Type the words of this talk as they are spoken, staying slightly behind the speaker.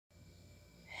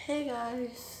Hey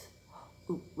guys,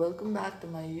 welcome back to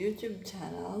my YouTube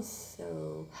channel.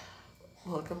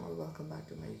 Welcome back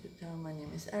to my YouTube channel. My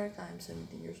name is Erica. I'm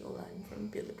 17 years old. I'm from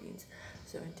Philippines.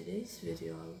 So in today's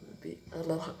video, I will be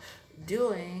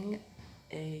doing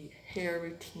a hair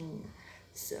routine.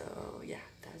 So yeah,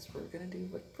 that's what we're gonna do.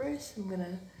 But first, I'm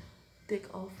gonna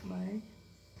take off my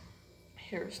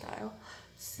hairstyle.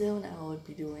 So now I will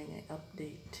be doing an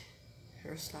update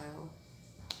hairstyle.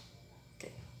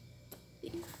 Okay.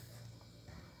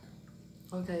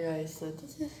 Okay guys, so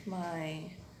this is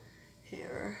my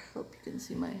hair. Hope you can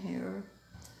see my hair.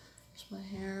 It's my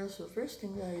hair. So first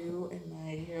thing that I do in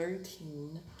my hair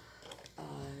routine,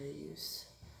 I use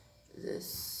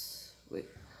this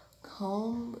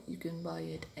comb. You can buy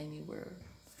it anywhere.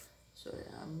 So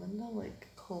yeah, I'm gonna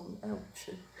comb.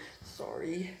 Ouch,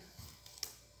 sorry.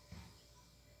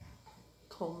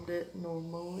 Combed it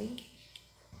normally.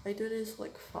 I do this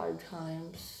like 5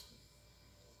 times.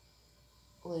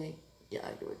 Yeah,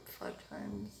 I do it 5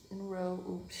 times in a row.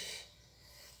 Oops.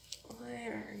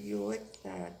 There, you like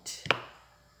that.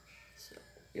 So,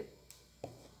 yep.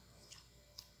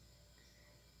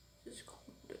 Just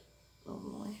combed it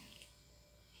normally.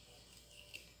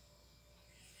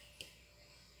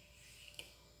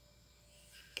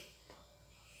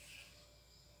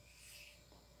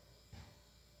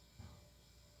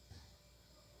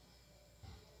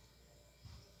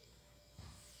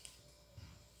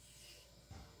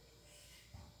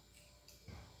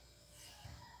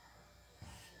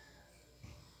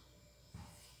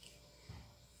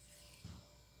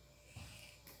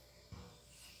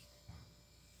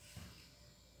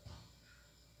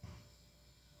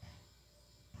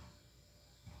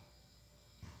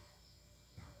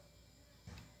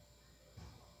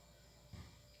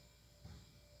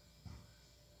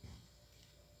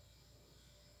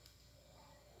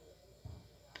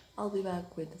 I'll be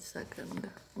back with the second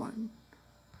one.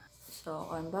 So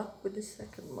I'm back with the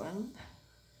second one.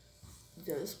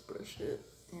 Just brush it,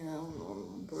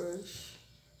 normal brush.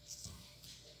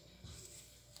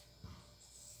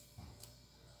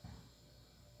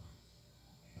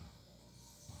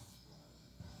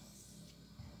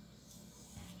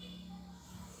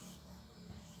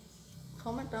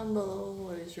 Comment down below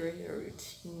what is your hair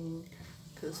routine,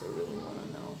 because I really want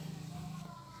to know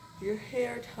your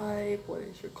hair type, what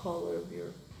is your color of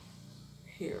your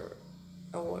hair,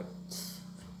 or what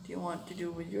do you want to do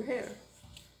with your hair.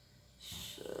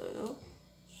 So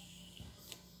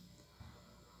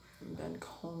I'm done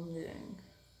combing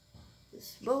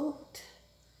this boat.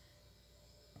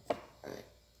 Alright.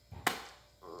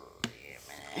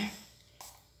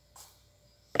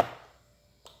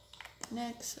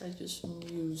 Next, I just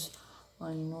use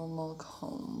my normal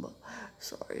comb.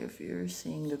 Sorry if you're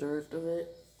seeing the dirt of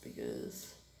it,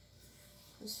 because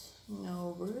just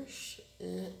brush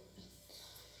it.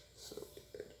 So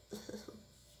weird.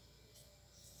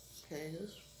 Okay,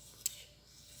 just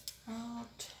brush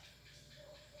out.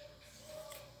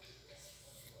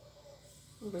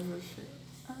 Brush it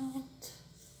out.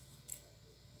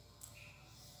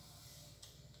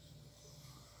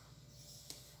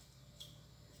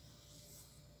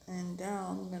 And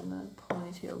down, I'm gonna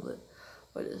ponytail it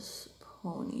with this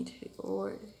ponytail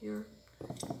right here. I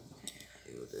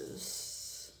do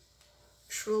this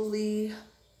truly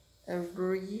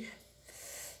every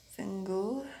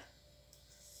single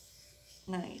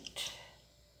night.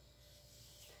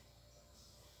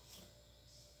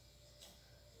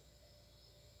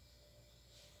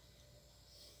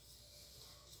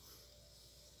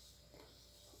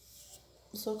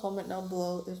 So comment down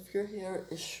below if your hair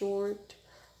is short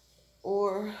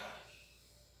or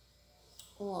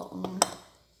long.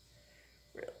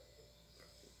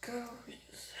 Go.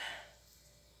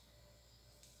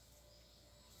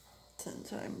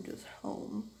 Since I'm just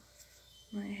home,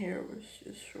 my hair was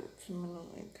just short, so I'm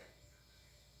gonna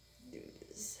do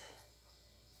this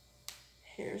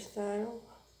hairstyle.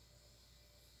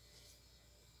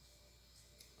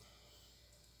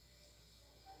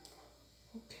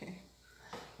 Okay.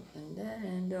 And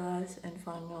then the last and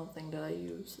final thing that I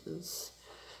use is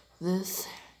this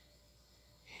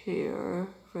hair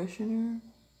freshener,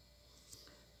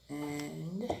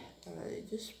 and I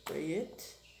just spray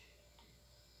it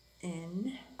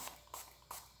in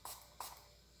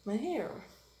my hair.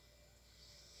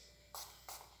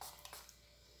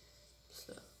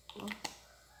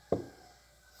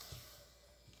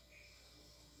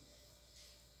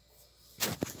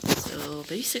 So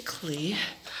basically,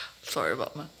 sorry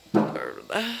about my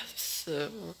so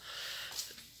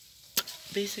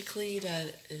basically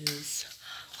that is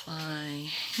my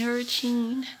hair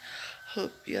routine.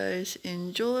 Hope you guys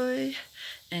enjoy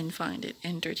and find it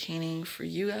entertaining for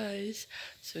you guys.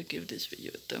 So give this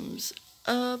video a thumbs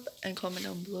up and comment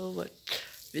down below what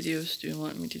videos do you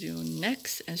want me to do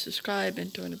next, and subscribe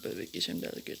and turn the notification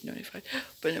bell to get notified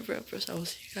whenever I post. I will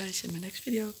see you guys in my next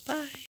video. Bye.